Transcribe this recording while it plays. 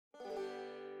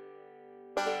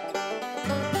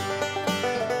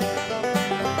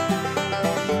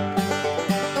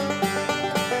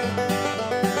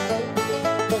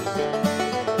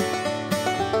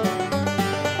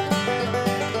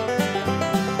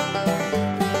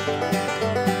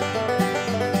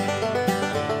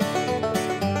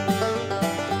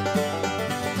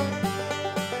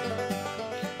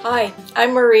Hi,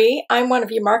 I'm Marie. I'm one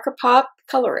of your MarkerPOP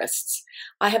colorists.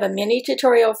 I have a mini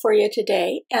tutorial for you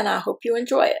today, and I hope you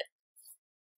enjoy it.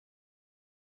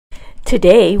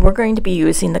 Today, we're going to be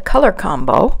using the color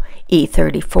combo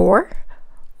E34,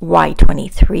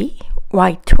 Y23,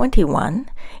 Y21,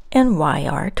 and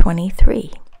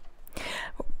YR23.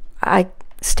 I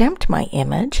stamped my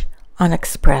image on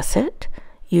Express It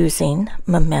using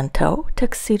Memento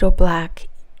Tuxedo Black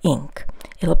ink.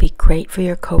 It'll be great for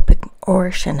your Copic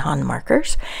or Shinhan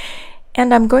markers.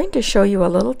 And I'm going to show you a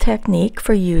little technique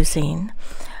for using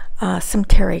some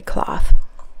terry cloth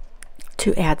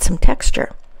to add some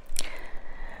texture.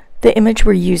 The image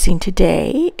we're using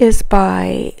today is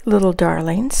by Little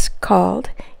Darlings called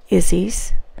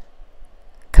Izzy's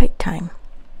Kite Time.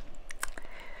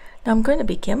 Now I'm going to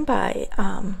begin by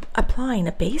applying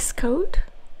a base coat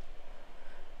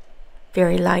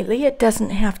very lightly. It doesn't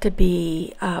have to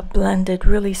be blended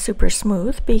really super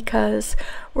smooth because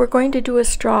we're going to do a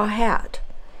straw hat.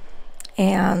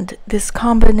 And this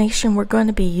combination we're going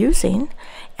to be using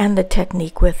and the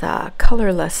technique with a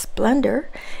colorless blender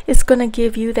is going to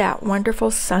give you that wonderful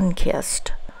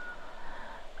sun-kissed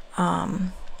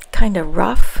kind of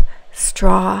rough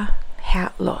straw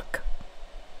hat look.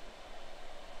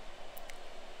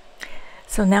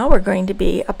 So now we're going to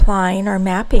be applying or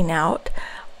mapping out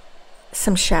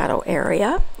some shadow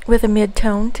area with a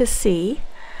mid-tone to see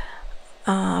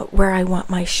where I want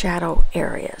my shadow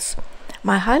areas.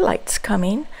 My highlights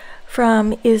coming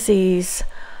from Izzy's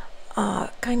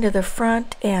kind of the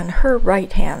front and her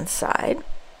right hand side.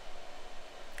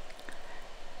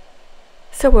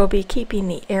 So we'll be keeping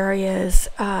the areas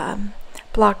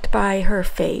blocked by her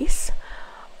face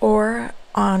or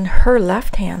on her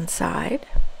left hand side,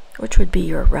 which would be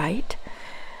your right,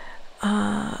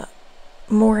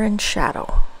 more in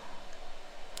shadow.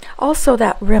 Also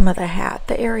that rim of the hat,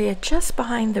 the area just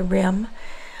behind the rim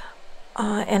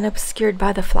and obscured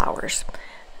by the flowers,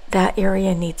 that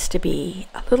area needs to be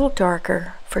a little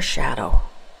darker for shadow.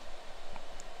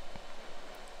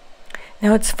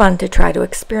 Now it's fun to try to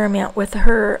experiment with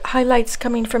her highlights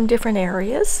coming from different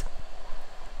areas,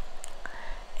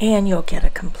 and you'll get a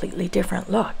completely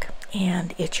different look,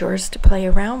 and it's yours to play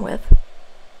around with.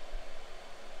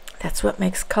 That's what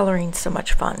makes coloring so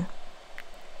much fun.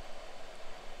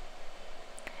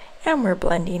 And we're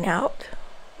blending out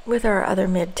with our other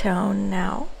mid-tone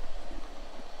now.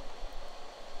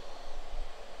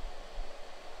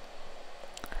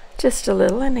 Just a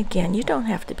little, and again, you don't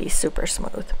have to be super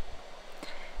smooth.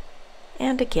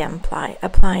 And again,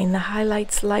 applying the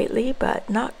highlights lightly, but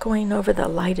not going over the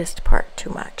lightest part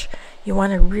too much. You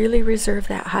want to really reserve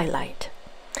that highlight.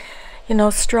 You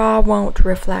know, straw won't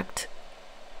reflect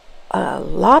a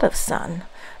lot of sun,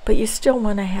 but you still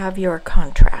want to have your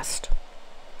contrast.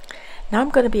 Now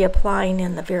I'm going to be applying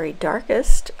in the very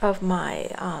darkest of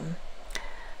my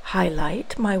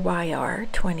highlight, my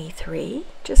YR23,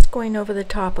 just going over the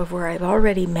top of where I've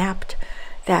already mapped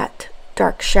that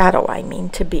dark shadow I mean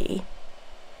to be.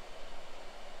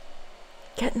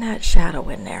 Getting that shadow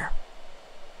in there.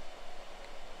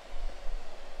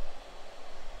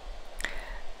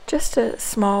 Just a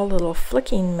small little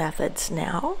flicking methods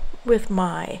now with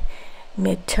my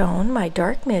mid-tone, my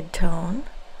dark mid-tone,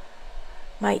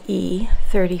 my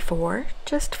E34,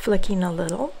 just flicking a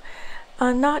little,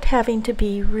 not having to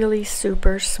be really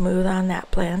super smooth on that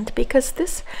blend because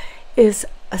this is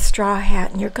a straw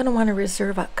hat and you're going to want to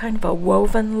reserve a kind of a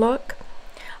woven look.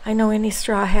 I know any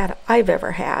straw hat I've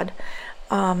ever had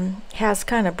has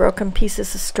kind of broken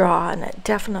pieces of straw, and it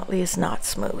definitely is not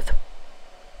smooth.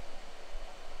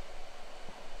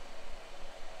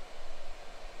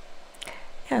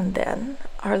 And then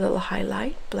our little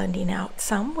highlight, blending out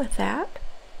some with that.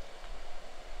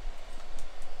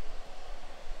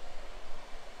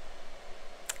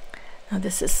 Now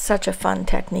this is such a fun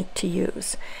technique to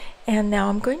use. And now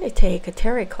I'm going to take a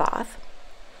terry cloth.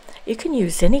 You can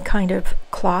use any kind of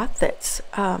cloth that's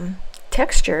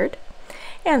textured,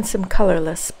 and some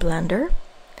colorless blender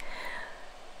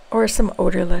or some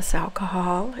odorless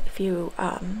alcohol if you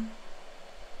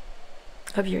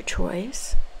of your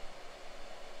choice.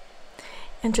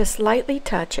 And just lightly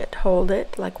touch it, hold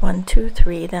it like 1, 2,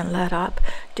 3, then let up.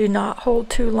 Do not hold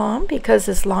too long, because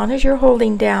as long as you're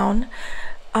holding down,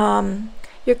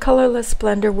 your colorless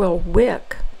blender will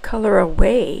wick color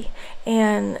away,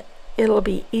 and it'll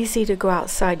be easy to go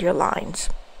outside your lines.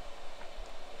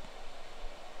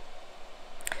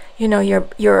 You know,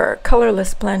 your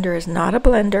colorless blender is not a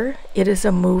blender, it is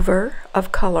a mover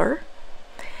of color.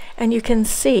 And you can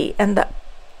see, and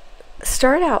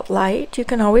start out light. You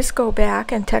can always go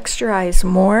back and texturize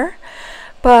more,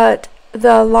 but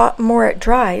the more it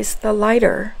dries, the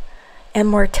lighter and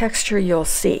more texture you'll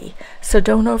see. So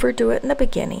don't overdo it in the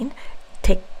beginning.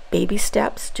 Take baby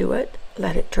steps, do it,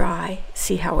 let it dry,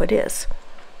 see how it is.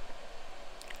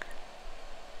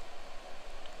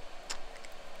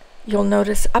 You'll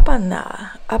notice up on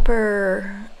the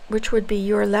upper, which would be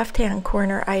your left-hand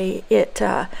corner, it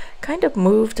kind of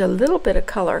moved a little bit of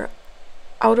color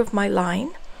out of my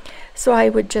line. So I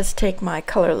would just take my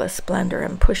colorless blender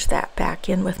and push that back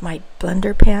in with my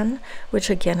blender pen, which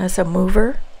again is a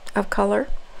mover of color.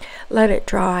 Let it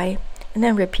dry, and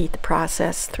then repeat the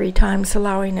process 3 times,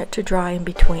 allowing it to dry in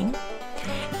between.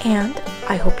 And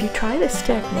I hope you try this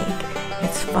technique.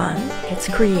 It's fun, it's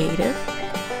creative,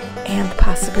 and the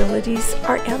possibilities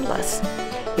are endless.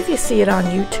 If you see it on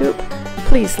YouTube,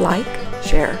 please like,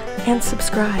 share, and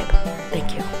subscribe.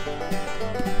 Thank you.